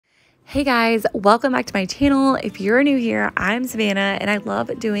Hey guys, welcome back to my channel. If you're new here, I'm Savannah and I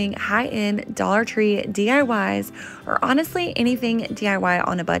love doing high-end Dollar Tree DIYs or honestly anything DIY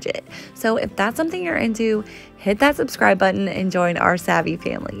on a budget. So if that's something you're into, hit that subscribe button and join our savvy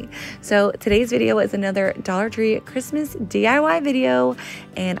family. So today's video is another Dollar Tree Christmas DIY video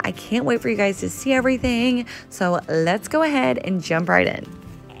and I can't wait for you guys to see everything. So let's go ahead and jump right in.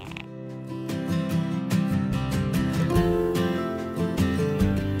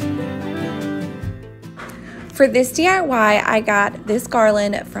 For this DIY, I got this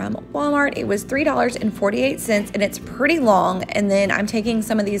garland from Walmart. It was $3.48 and it's pretty long. And then I'm taking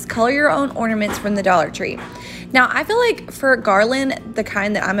some of these color your own ornaments from the Dollar Tree. Now, I feel like for a garland, the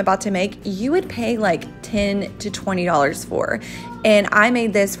kind that I'm about to make, you would pay like $10 to $20 for. And I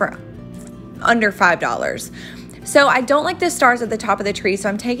made this for under $5. So I don't like the stars at the top of the tree. So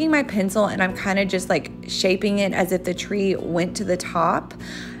I'm taking my pencil and I'm kind of just like shaping it as if the tree went to the top.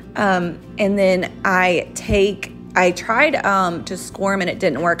 And then I tried to score them and it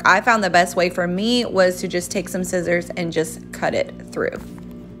didn't work. I found the best way for me was to just take some scissors and just cut it through.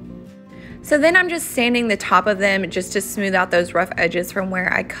 So then I'm just sanding the top of them just to smooth out those rough edges from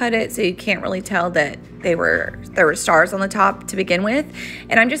where I cut it, so you can't really tell that there were stars on the top to begin with.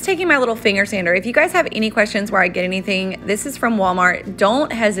 And I'm just taking my little finger sander. If you guys have any questions where I get anything, this is from Walmart.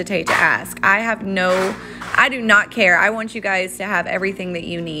 Don't hesitate to ask. I do not care. I want you guys to have everything that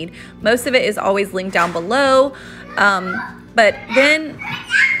you need. Most of it is always linked down below. But then,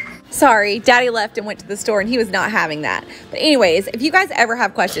 sorry, Daddy left and went to the store and he was not having that. But anyways, if you guys ever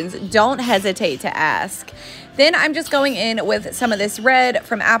have questions, don't hesitate to ask. Then I'm just going in with some of this red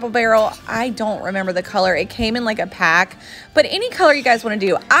from Apple Barrel. I don't remember the color. It came in like a pack, but any color you guys want to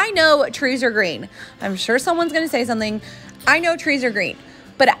do. I know trees are green. I'm sure someone's going to say something. I know trees are green.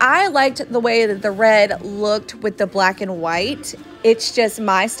 But I liked the way that the red looked with the black and white. It's just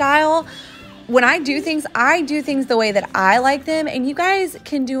my style. When I do things the way that I like them, and you guys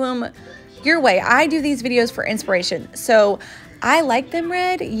can do them your way. I do these videos for inspiration. So I like them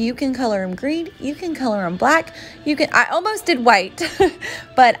red. You can color them green. You can color them black. I almost did white,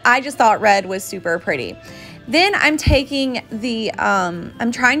 but I just thought red was super pretty. Then I'm taking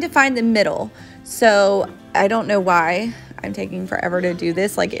I'm trying to find the middle. So I don't know why I'm taking forever to do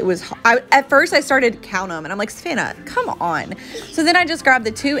this. Like at first I started counting them and I'm like, Savannah, come on. So then I just grab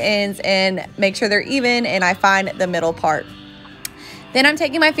the two ends and make sure they're even and I find the middle part. Then I'm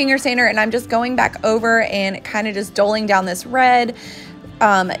taking my finger sander and I'm just going back over and kind of just doling down this red.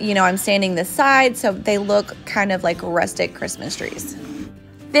 I'm sanding the sides so they look kind of like rustic Christmas trees.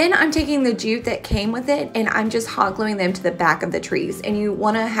 Then I'm taking the jute that came with it and I'm just hot gluing them to the back of the trees. And you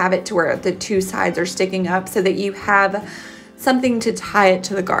want to have it to where the two sides are sticking up so that you have something to tie it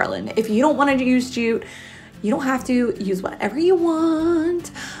to the garland. If you don't want to use jute, you don't have to use whatever you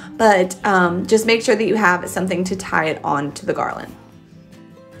want, but just make sure that you have something to tie it on to the garland.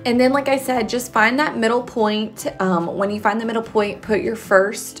 And then, like I said, just find that middle point. When you find the middle point, put your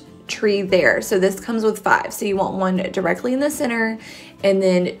first tree there. So this comes with 5. So you want one directly in the center and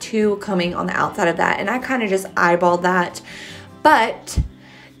then 2 coming on the outside of that. And I kind of just eyeballed that. But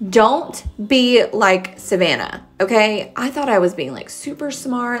don't be like Savannah, okay? I thought I was being like super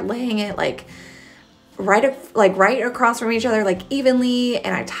smart, laying it like right across from each other, like evenly,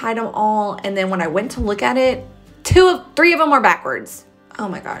 and I tied them all. And then when I went to look at it, 3 of them were backwards. Oh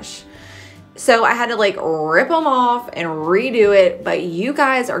my gosh. So I had to like rip them off and redo it, but you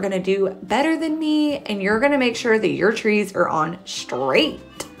guys are gonna do better than me and you're gonna make sure that your trees are on straight.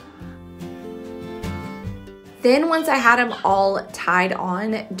 Then once I had them all tied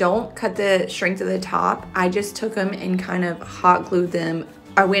on, don't cut the string to the top. I just took them and kind of hot glued them.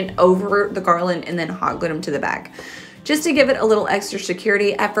 I went over the garland and then hot glued them to the back just to give it a little extra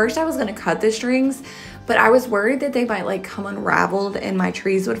security. At first I was gonna cut the strings, but I was worried that they might like come unraveled and my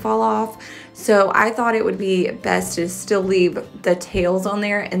trees would fall off. So I thought it would be best to still leave the tails on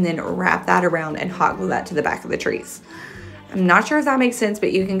there and then wrap that around and hot glue that to the back of the trees. I'm not sure if that makes sense,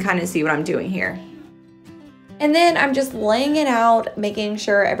 but you can kind of see what I'm doing here. And then I'm just laying it out, making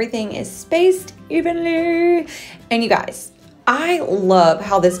sure everything is spaced evenly. And you guys, I love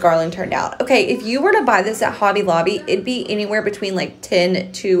how this garland turned out. Okay, if you were to buy this at Hobby Lobby, it'd be anywhere between like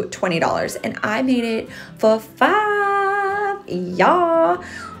 $10 to $20. And I made it for $5. Yeah.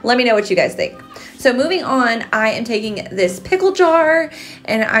 Let me know what you guys think. So moving on, I am taking this pickle jar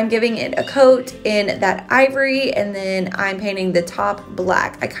and I'm giving it a coat in that ivory. And then I'm painting the top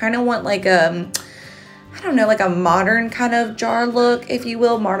black. I kind of want like I don't know, like a modern kind of jar look, if you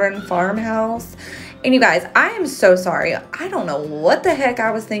will, modern farmhouse. And you guys, I am so sorry. I don't know what the heck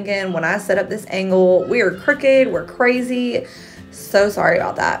I was thinking when I set up this angle. We are crooked, we're crazy. So sorry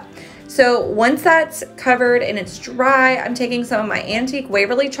about that. So once that's covered and it's dry, I'm taking some of my antique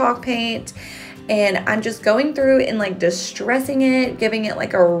Waverly chalk paint and I'm just going through and like distressing it, giving it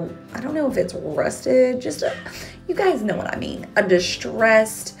like a, I don't know if it's rusted, just a, you guys know what I mean, a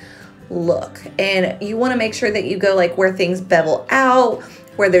distressed look. And you want to make sure that you go like where things bevel out,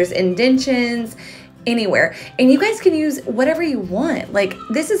 where there's indentions, anywhere. And you guys can use whatever you want. Like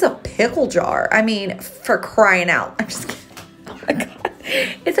this is a pickle jar. I mean, for crying out. I'm just kidding. Oh my God.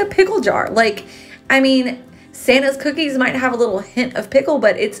 It's a pickle jar. Like, I mean, Santa's cookies might have a little hint of pickle,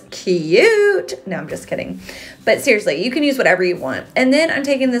 but it's cute. No, I'm just kidding. But seriously, you can use whatever you want. And then I'm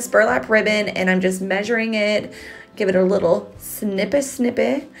taking this burlap ribbon and I'm just measuring it, give it a little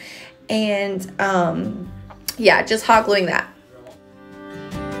snippy. And yeah, just hot gluing that.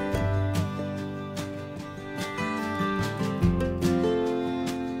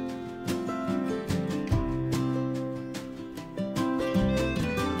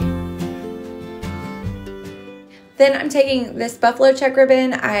 Then I'm taking this buffalo check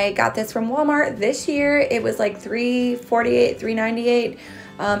ribbon. I got this from Walmart this year. It was like $3.48, $3.98,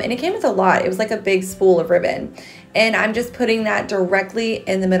 and it came with a lot. It was like a big spool of ribbon. And I'm just putting that directly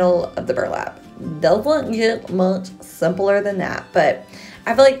in the middle of the burlap. Doesn't get much simpler than that, but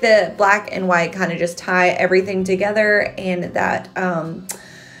I feel like the black and white kind of just tie everything together, and that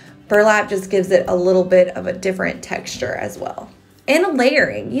burlap just gives it a little bit of a different texture as well. And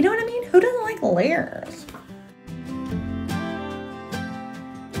layering, you know what I mean? Who doesn't like layers?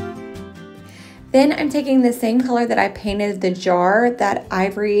 Then I'm taking the same color that I painted the jar, that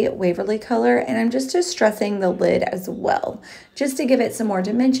ivory Waverly color, and I'm just distressing the lid as well, just to give it some more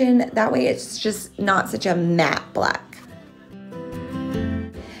dimension. That way it's just not such a matte black.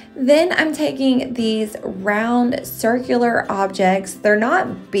 Then I'm taking these round circular objects. They're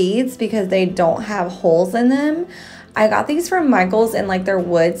not beads because they don't have holes in them. I got these from Michael's in like their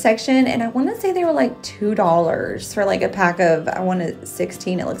wood section, and I want to say they were like $2 for like a pack of, I wanted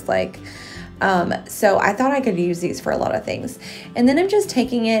 16 it looks like. So I thought I could use these for a lot of things. And then I'm just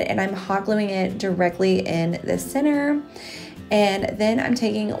taking it and I'm hot gluing it directly in the center. And then I'm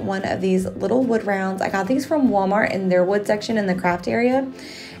taking one of these little wood rounds. I got these from Walmart in their wood section in the craft area.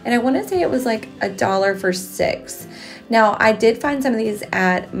 And I want to say it was like $1 for 6. Now I did find some of these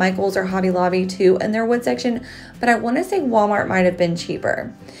at Michael's or Hobby Lobby too in their wood section, but I want to say Walmart might have been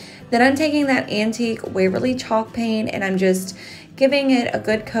cheaper. Then I'm taking that antique Waverly chalk paint and I'm just giving it a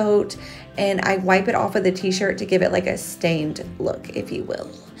good coat, and I wipe it off of the t-shirt to give it like a stained look, if you will.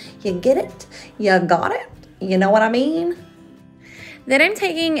 You get it? You got it? You know what I mean? Then I'm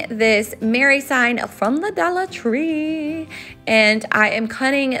taking this Mary sign from the Dollar Tree and I am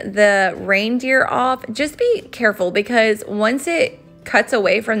cutting the reindeer off. Just be careful because once it cuts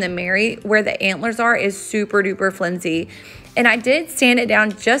away from the Mary, where the antlers are is super duper flimsy. And I did sand it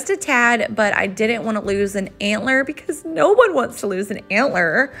down just a tad, but I didn't want to lose an antler because no one wants to lose an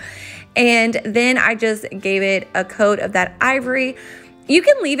antler. And then I just gave it a coat of that ivory. You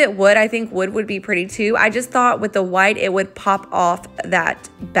can leave it wood. I think wood would be pretty too. I just thought with the white, it would pop off that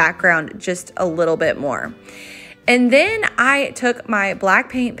background just a little bit more. And then I took my black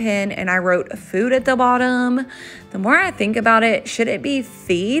paint pen and I wrote food at the bottom. The more I think about it, should it be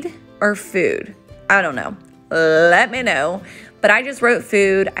feed or food? I don't know. Let me know. But I just wrote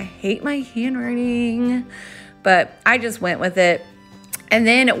food. I hate my handwriting, but I just went with it. And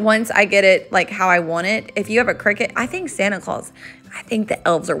then once I get it like how I want it, if you have a Cricut, I think Santa Claus, I think the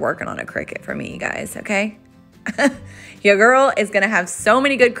elves are working on a Cricut for me, you guys, okay? Your girl is gonna have so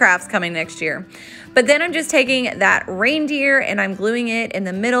many good crafts coming next year. But then I'm just taking that reindeer and I'm gluing it in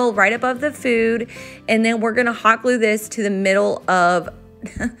the middle right above the food. And then we're gonna hot glue this to the middle of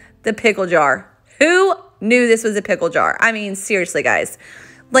the pickle jar. Who knew this was a pickle jar? I mean, seriously, guys.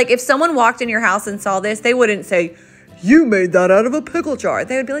 Like if someone walked in your house and saw this, they wouldn't say, "You made that out of a pickle jar."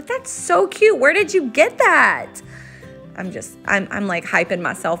 They would be like, "That's so cute. Where did you get that?" I'm like hyping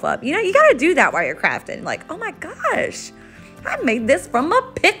myself up. You know, you got to do that while you're crafting. Like, oh my gosh, I made this from a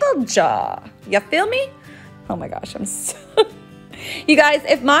pickle jar. You feel me? Oh my gosh, I'm so... You guys,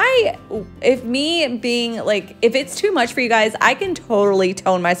 if me being like, if it's too much for you guys, I can totally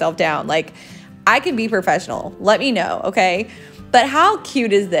tone myself down. Like, I can be professional. Let me know, okay? But how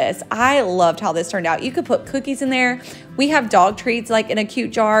cute is this? I loved how this turned out. You could put cookies in there. We have dog treats like in a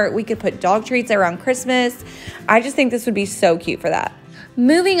cute jar. We could put dog treats around Christmas. I just think this would be so cute for that.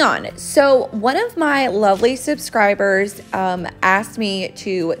 Moving on. So one of my lovely subscribers asked me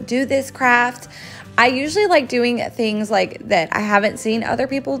to do this craft. I usually like doing things like that I haven't seen other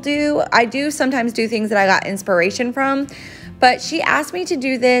people do. I do sometimes do things that I got inspiration from, but she asked me to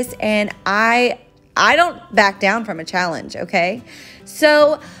do this and I don't back down from a challenge, okay?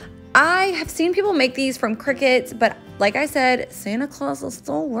 So I have seen people make these from crickets, but like I said, Santa Claus is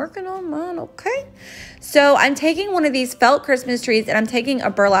still working on mine, okay? So I'm taking one of these felt Christmas trees and I'm taking a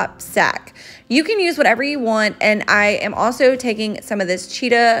burlap sack. You can use whatever you want, and I am also taking some of this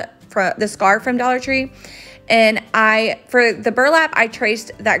cheetah, from the scarf from Dollar Tree. And for the burlap, I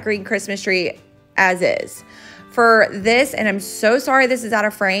traced that green Christmas tree as is. For this, and I'm so sorry this is out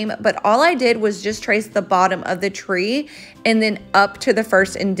of frame, but all I did was just trace the bottom of the tree and then up to the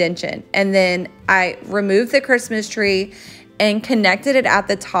first indentation. And then I removed the Christmas tree and connected it at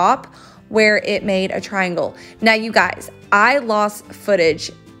the top where it made a triangle. Now, you guys, I lost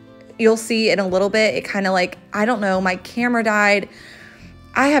footage. You'll see in a little bit. It kind of like, I don't know, my camera died.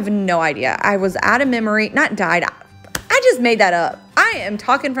 I have no idea. I was out of memory. Not died. I just made that up. I am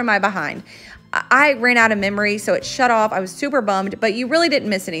talking from my behind. I ran out of memory, so it shut off. I was super bummed, but you really didn't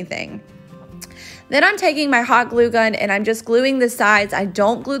miss anything. Then I'm taking my hot glue gun and I'm just gluing the sides. I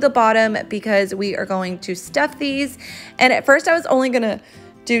don't glue the bottom because we are going to stuff these. And at first I was only gonna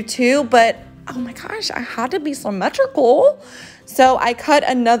do 2, but oh my gosh, I had to be symmetrical. So I cut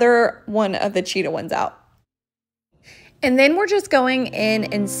another one of the cheetah ones out. And then we're just going in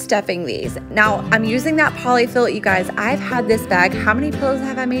and stuffing these. Now, I'm using that polyfill, you guys. I've had this bag. How many pillows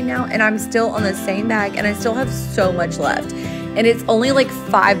have I made now? And I'm still on the same bag and I still have so much left. And it's only like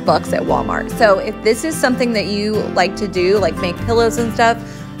 $5 at Walmart. So if this is something that you like to do, like make pillows and stuff,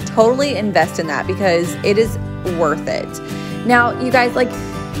 totally invest in that because it is worth it. Now, you guys, like,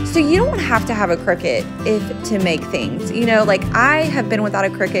 so you don't have to have a Cricut to make things, you know, like I have been without a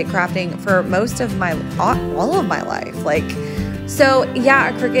Cricut crafting for most of all of my life. Like, so yeah,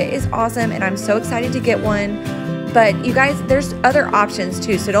 a Cricut is awesome and I'm so excited to get one, but you guys, there's other options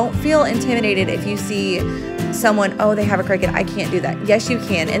too. So don't feel intimidated if you see someone, oh, they have a Cricut, I can't do that. Yes, you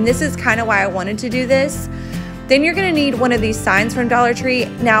can. And this is kind of why I wanted to do this. Then you're gonna need one of these signs from Dollar Tree.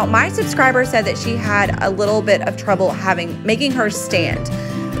 Now, my subscriber said that she had a little bit of trouble making her stand.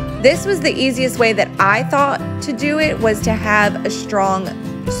 This was the easiest way that I thought to do it, was to have a strong,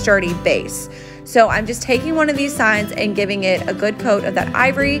 sturdy base. So I'm just taking one of these signs and giving it a good coat of that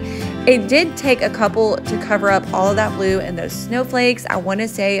ivory. It did take a couple to cover up all of that blue and those snowflakes. I want to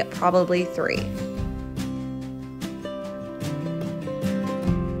say probably 3.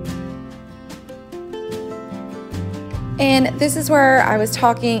 And this is where I was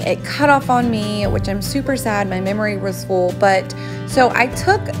talking, it cut off on me, which I'm super sad, my memory was full, but so I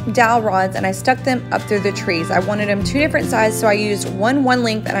took dowel rods and I stuck them up through the trees. I wanted them 2 different sizes, so I used one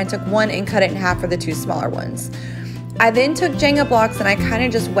length and I took one and cut it in half for the 2 smaller ones. I then took Jenga blocks and I kind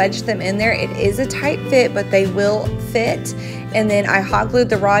of just wedged them in there. It is a tight fit, but they will fit. And then I hot glued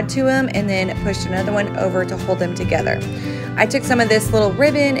the rod to them and then pushed another one over to hold them together. I took some of this little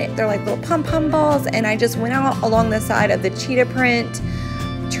ribbon, they're like little pom-pom balls, and I just went out along the side of the cheetah print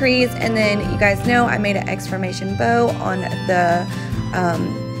trees. And then you guys know I made an exclamation bow on the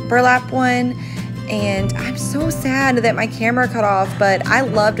burlap one. And I'm so sad that my camera cut off, but I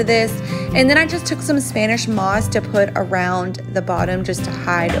loved this. And then I just took some Spanish moss to put around the bottom just to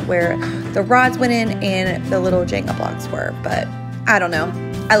hide where the rods went in and the little Jenga blocks were. But I don't know,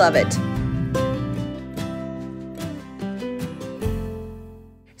 I love it.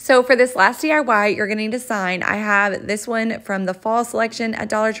 So for this last DIY, you're gonna need a sign. I have this one from the fall selection at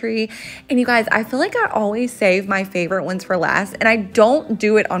Dollar Tree. And you guys, I feel like I always save my favorite ones for last, and I don't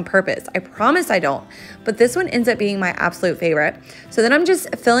do it on purpose. I promise I don't. But this one ends up being my absolute favorite. So then I'm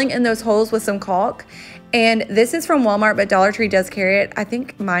just filling in those holes with some caulk. And this is from Walmart, but Dollar Tree does carry it. I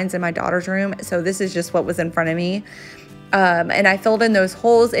think mine's in my daughter's room, so this is just what was in front of me. And I filled in those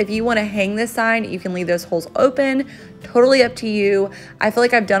holes. If you want to hang this sign, you can leave those holes open. Totally up to you. I feel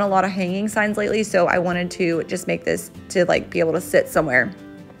like I've done a lot of hanging signs lately, so I wanted to just make this to like be able to sit somewhere.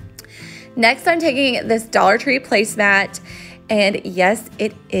 Next, I'm taking this Dollar Tree placemat, and yes,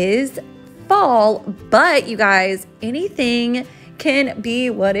 it is fall, but you guys, anything can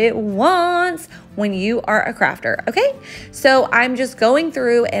be what it wants when you are a crafter, okay? So I'm just going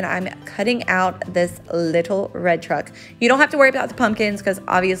through and I'm cutting out this little red truck. You don't have to worry about the pumpkins because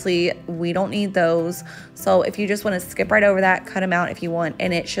obviously we don't need those. So if you just want to skip right over that, cut them out if you want,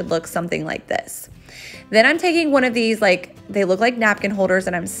 and it should look something like this. Then I'm taking one of these, like, they look like napkin holders,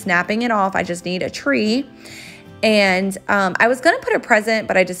 and I'm snapping it off. I just need a tree. And I was gonna put a present,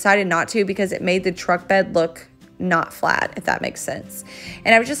 but I decided not to because it made the truck bed look not flat, if that makes sense.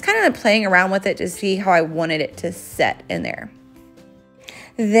 And I was just kind of playing around with it to see how I wanted it to set in there.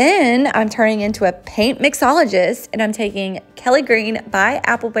 Then I'm turning into a paint mixologist, and I'm taking Kelly Green by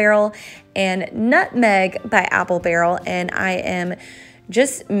Apple Barrel and Nutmeg by Apple Barrel, and I am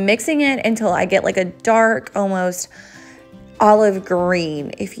just mixing it until I get like a dark, almost olive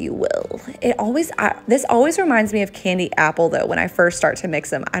green, if you will. This always reminds me of candy apple though when I first start to mix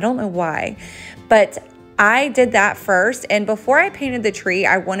them. I don't know why, but I did that first, and before I painted the tree,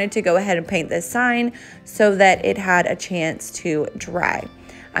 I wanted to go ahead and paint this sign so that it had a chance to dry.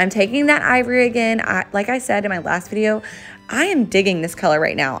 I'm taking that ivory again. Like I said in my last video, I am digging this color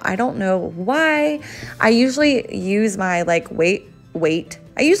right now. I don't know why. I usually use my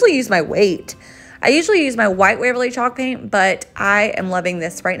I usually use my white Waverly chalk paint, but I am loving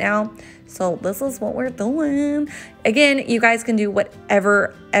this right now. So this is what we're doing. Again, you guys can do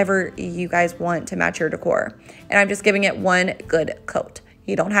whatever you guys want to match your decor. And I'm just giving it one good coat.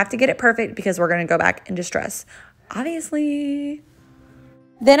 You don't have to get it perfect because we're gonna go back and distress, obviously.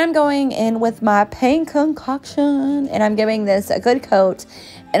 Then I'm going in with my paint concoction and I'm giving this a good coat.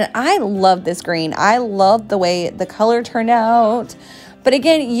 And I love this green. I love the way the color turned out. But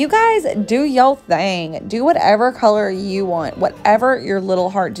again, you guys do your thing. Do whatever color you want, whatever your little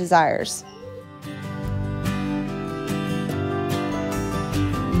heart desires.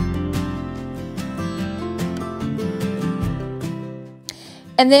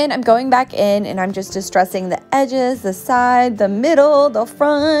 And then I'm going back in and I'm just distressing the edges, the side, the middle, the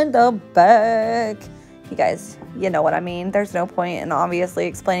front, the back. You guys, you know what I mean. There's no point in obviously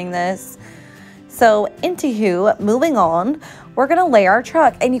explaining this. So anywho, moving on, we're gonna lay our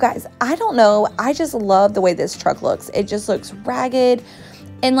truck. And you guys, I don't know, I just love the way this truck looks. It just looks ragged.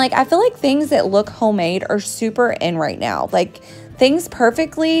 And like, I feel like things that look homemade are super in right now. Like things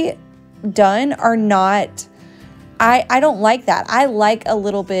perfectly done are not, I don't like that. I like a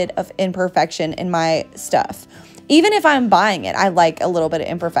little bit of imperfection in my stuff. Even if I'm buying it, I like a little bit of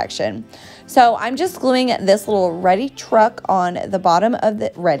imperfection. So I'm just gluing this little ready truck on the bottom of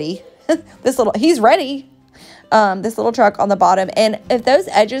the he's ready. This little truck on the bottom. And if those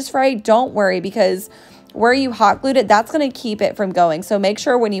edges fray, don't worry, because where you hot glued it, that's going to keep it from going. So make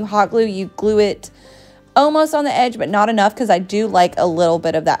sure when you hot glue, you glue it almost on the edge, but not enough, because I do like a little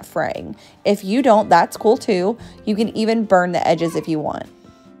bit of that fraying. If you don't, that's cool too. You can even burn the edges if you want.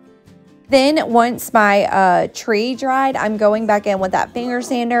 Then once my tree dried, I'm going back in with that finger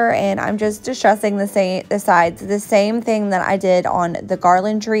sander and I'm just distressing the sides, the same thing that I did on the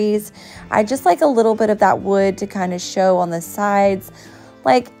garland trees. I just like a little bit of that wood to kind of show on the sides.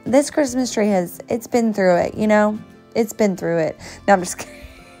 Like this Christmas tree it's been through it, you know? It's been through it. No, I'm just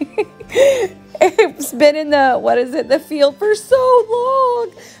kidding. It's been in the field for so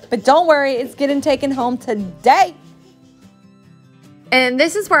long. But don't worry, it's getting taken home today. And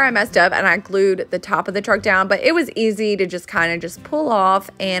this is where I messed up and I glued the top of the truck down, but it was easy to just kind of pull off,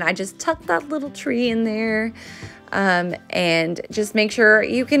 and I just tucked that little tree in there. And just make sure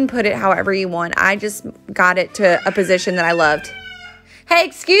you can put it however you want. I just got it to a position that I loved. Hey,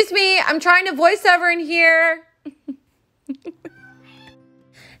 excuse me, I'm trying to voice over in here.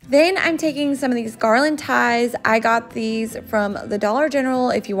 Then I'm taking some of these garland ties. I got these from the Dollar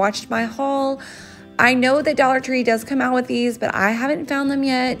General. If you watched my haul, I know that Dollar Tree does come out with these, but I haven't found them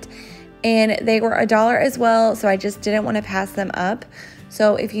yet. And they were $1 as well, so I just didn't want to pass them up.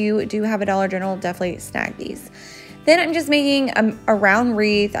 So if you do have a Dollar General, definitely snag these. Then I'm just making a round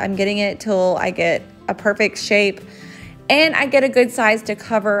wreath. I'm getting it till I get a perfect shape. And I get a good size to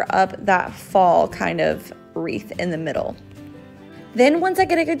cover up that fall kind of wreath in the middle. Then once I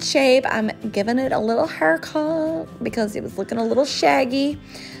get a good shape, I'm giving it a little haircut because it was looking a little shaggy.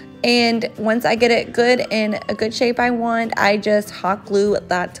 And once I get it good in a good shape I want, I just hot glue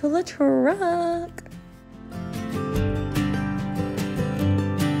that to the truck.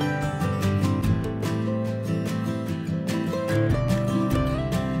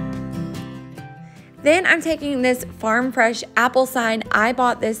 Then I'm taking this Farm Fresh apple sign. I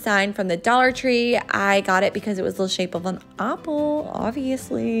bought this sign from the Dollar Tree. I got it because it was the shape of an apple,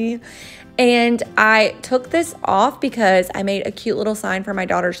 obviously. And I took this off because I made a cute little sign for my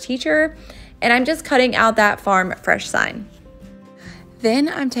daughter's teacher. And I'm just cutting out that Farm Fresh sign. Then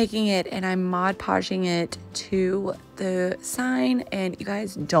I'm taking it and I'm Mod Podging it to the sign. And you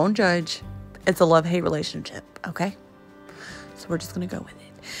guys, don't judge. It's a love-hate relationship, okay? So we're just gonna go with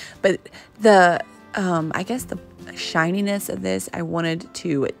it. But I guess the shininess of this I wanted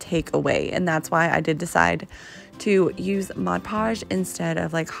to take away, and that's why I did decide to use Mod Podge instead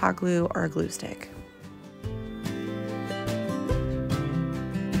of like hot glue or a glue stick.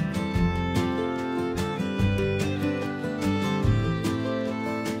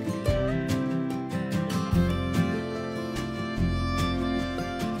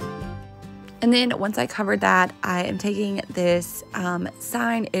 And then once I covered that, I am taking this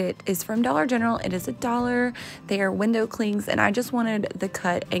sign. It is from Dollar General. It is $1. They are window clings, and I just wanted the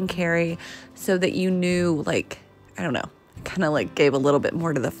cut and carry so that you knew, like, I don't know, kind of like gave a little bit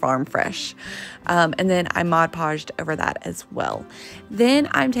more to the farm fresh. And then I Mod Podged over that as well. Then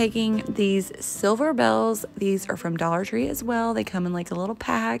I'm taking these silver bells. These are from Dollar Tree as well. They come in like a little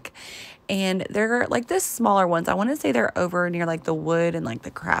pack, and they're like this smaller ones. I want to say they're over near like the wood and like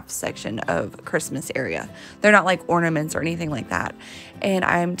the craft section of Christmas area. They're not like ornaments or anything like that. And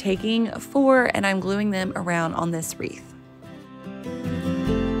I'm taking 4 and I'm gluing them around on this wreath.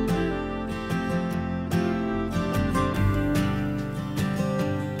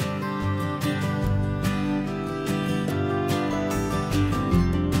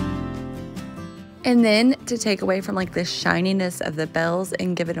 And then to take away from like the shininess of the bells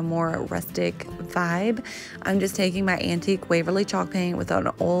and give it a more rustic vibe, I'm just taking my antique Waverly chalk paint with an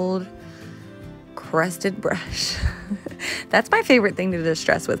old crusted brush. That's my favorite thing to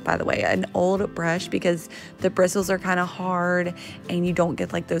distress with, by the way, an old brush, because the bristles are kind of hard and you don't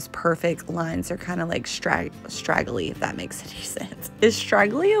get like those perfect lines. They're kind of like straggly, if that makes any sense. Is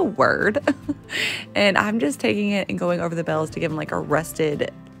straggly a word? And I'm just taking it and going over the bells to give them like a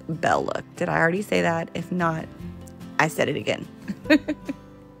rusted bell look. Did I already say that? If not, I said it again.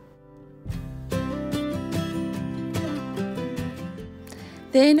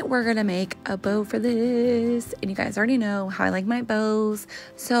 Then we're gonna make a bow for this, and you guys already know how I like my bows.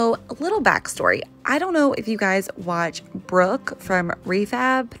 So a little backstory. I don't know if you guys watch Brooke from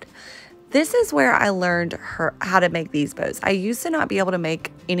Refabbed. This is where I learned how to make these bows. I used to not be able to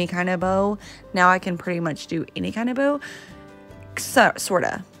make any kind of bow. Now I can pretty much do any kind of bow. So,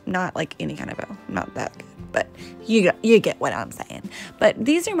 sorta. Not like any kind of bow. Not that good. But you get what I'm saying. But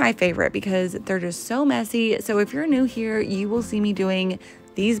these are my favorite because they're just so messy. So if you're new here, you will see me doing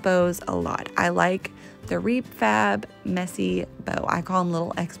these bows a lot. I like the Refab messy bow. I call them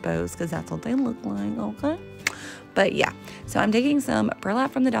little X bows because that's what they look like, okay? But yeah, so I'm taking some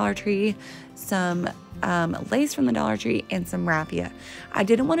burlap from the Dollar Tree, some lace from the Dollar Tree, and some raffia. I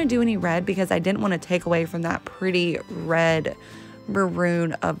didn't want to do any red because I didn't want to take away from that pretty red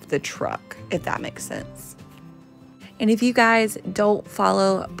maroon of the truck, if that makes sense. And if you guys don't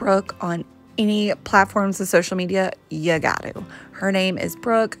follow Brooke on any platforms of social media, you got to. Her name is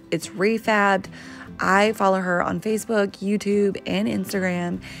Brooke. It's Refabbed. I follow her on Facebook, YouTube, and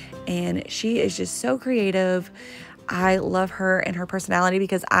Instagram, and she is just so creative. I love her and her personality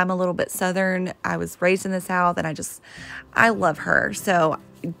because I'm a little bit Southern. I was raised in the South, and I love her. So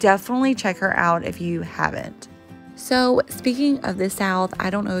definitely check her out if you haven't. So speaking of the South,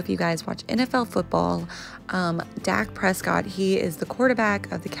 I don't know if you guys watch NFL football. Dak Prescott, he is the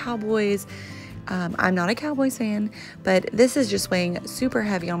quarterback of the Cowboys. I'm not a Cowboys fan, but this is just weighing super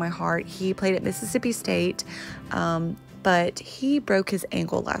heavy on my heart. He played at Mississippi State, but he broke his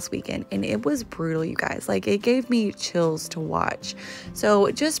ankle last weekend, and it was brutal, you guys. Like, it gave me chills to watch.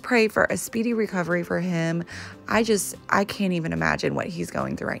 So just pray for a speedy recovery for him. I can't even imagine what he's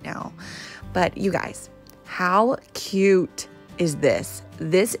going through right now. But you guys, how cute is this?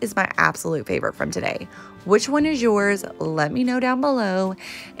 This is my absolute favorite from today. Which one is yours? Let me know down below.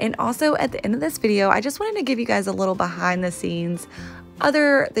 And also at the end of this video, I just wanted to give you guys a little behind the scenes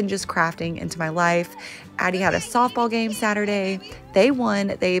other than just crafting into my life. Addie had a softball game Saturday. They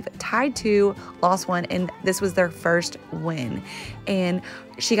won. They've tied 2, lost 1, and this was their first win. And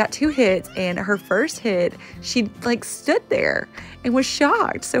she got 2 hits, and her first hit, she like stood there and was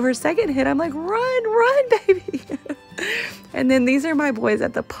shocked. So her second hit, I'm like, run, baby. And then these are my boys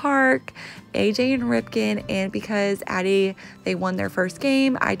at the park, AJ and Ripken, and because Addie, they won their first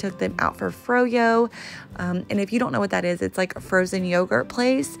game, I took them out for Froyo. And if you don't know what that is, it's like a frozen yogurt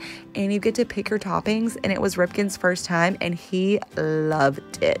place, and you get to pick your toppings, and it was Ripken's first time, and he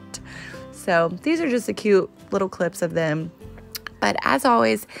loved it. So these are just a cute little clips of them. But as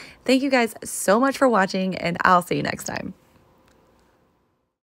always, thank you guys so much for watching, and I'll see you next time.